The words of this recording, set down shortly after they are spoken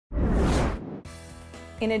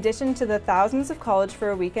In addition to the thousands of College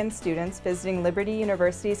for a Weekend students visiting Liberty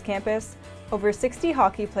University's campus, over 60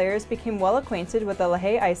 hockey players became well acquainted with the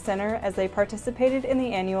LaHaye Ice Center as they participated in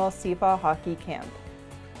the annual CFAW hockey camp.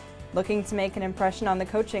 Looking to make an impression on the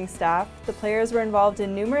coaching staff, the players were involved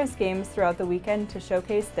in numerous games throughout the weekend to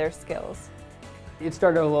showcase their skills. It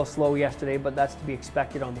started a little slow yesterday, but that's to be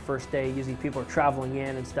expected on the first day. Usually people are traveling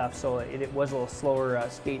in and stuff, so it was a little slower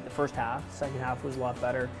skate the first half. The second half was a lot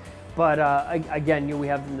better. But again, we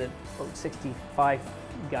have about 65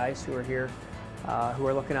 guys who are here, who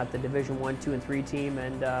are looking at the Division 1, 2, and 3 team,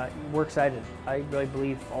 and we're excited. I really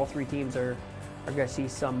believe all 3 teams are going to see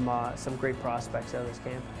some great prospects out of this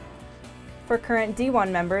camp. For current D1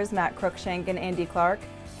 members Matt Cruikshank and Andy Clark,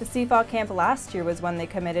 the CFAW camp last year was when they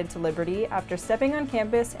committed to Liberty after stepping on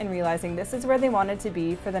campus and realizing this is where they wanted to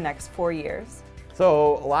be for the next 4 years.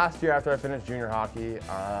 So last year after I finished junior hockey,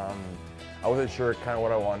 I wasn't sure kind of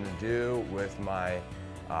what I wanted to do with my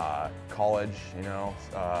college,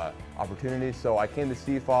 opportunities. So I came to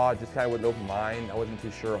CFAW just kind of with an open mind. I wasn't too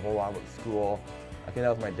sure a whole lot about school. I came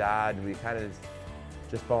out with my dad, and we kind of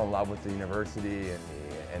just fell in love with the university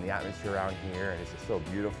and the atmosphere around here, and it's just so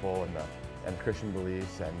beautiful, and the Christian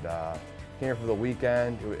beliefs, and came here for the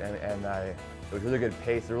weekend, and it was really good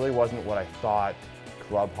pace. It really wasn't what I thought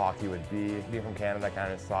club hockey would be. Being from Canada, I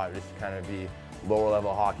kind of thought it would just kind of be lower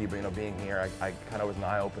level hockey, but being here, I kind of was an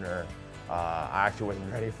eye opener. I actually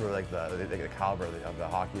wasn't ready for like the caliber of the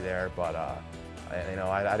hockey there, but I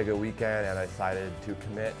had a good weekend, and I decided to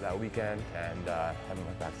commit that weekend, and haven't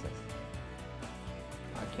looked back since.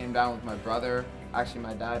 I came down with my brother. Actually,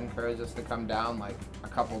 my dad encouraged us to come down like a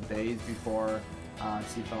couple days before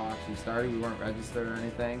CFAW actually started. We weren't registered or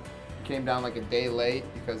anything. We came down like a day late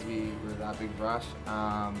because we were that big rush.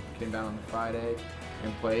 Came down on the Friday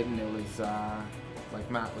and played, and it was, like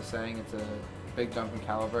Matt was saying, it's a big jump in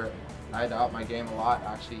caliber. I had to up my game a lot,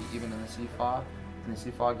 actually, even in the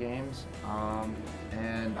CFAW games.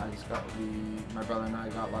 And I just my brother and I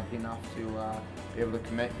got lucky enough to be able to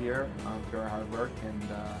commit here through our hard work, and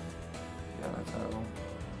yeah, that's how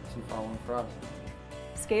CFAW went for us.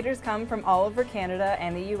 Skaters come from all over Canada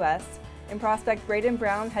and the US, and prospect Braden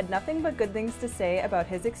Brown had nothing but good things to say about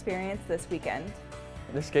his experience this weekend.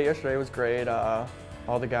 The skate yesterday was great.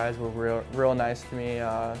 All the guys were real nice to me,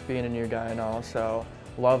 being a new guy and all, so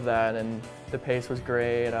love that, and the pace was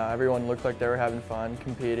great. Everyone looked like they were having fun,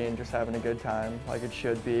 competing, just having a good time, like it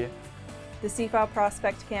should be. The CFAW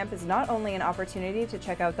Prospect Camp is not only an opportunity to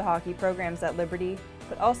check out the hockey programs at Liberty,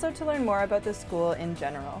 but also to learn more about the school in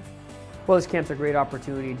general. Well, this camp's a great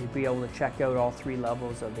opportunity to be able to check out all 3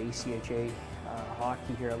 levels of the ACHA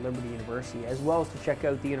hockey here at Liberty University, as well as to check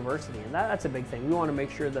out the university, and that's a big thing. We want to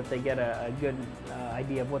make sure that they get a good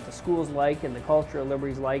idea of what the school's like and the culture of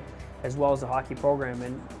Liberty's like, as well as the hockey program.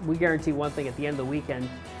 And we guarantee one thing at the end of the weekend,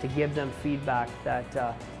 to give them feedback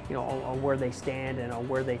that on where they stand and on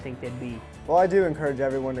where they think they'd be. Well, I do encourage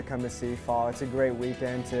everyone to come to CFAW. It's a great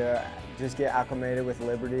weekend to just get acclimated with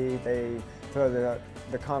Liberty. They throw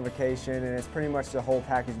the convocation, and it's pretty much the whole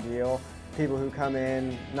package deal. People who come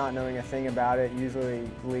in not knowing a thing about it usually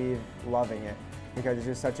leave loving it, because it's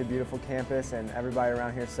just such a beautiful campus, and everybody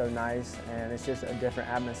around here is so nice, and it's just a different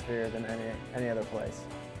atmosphere than any other place.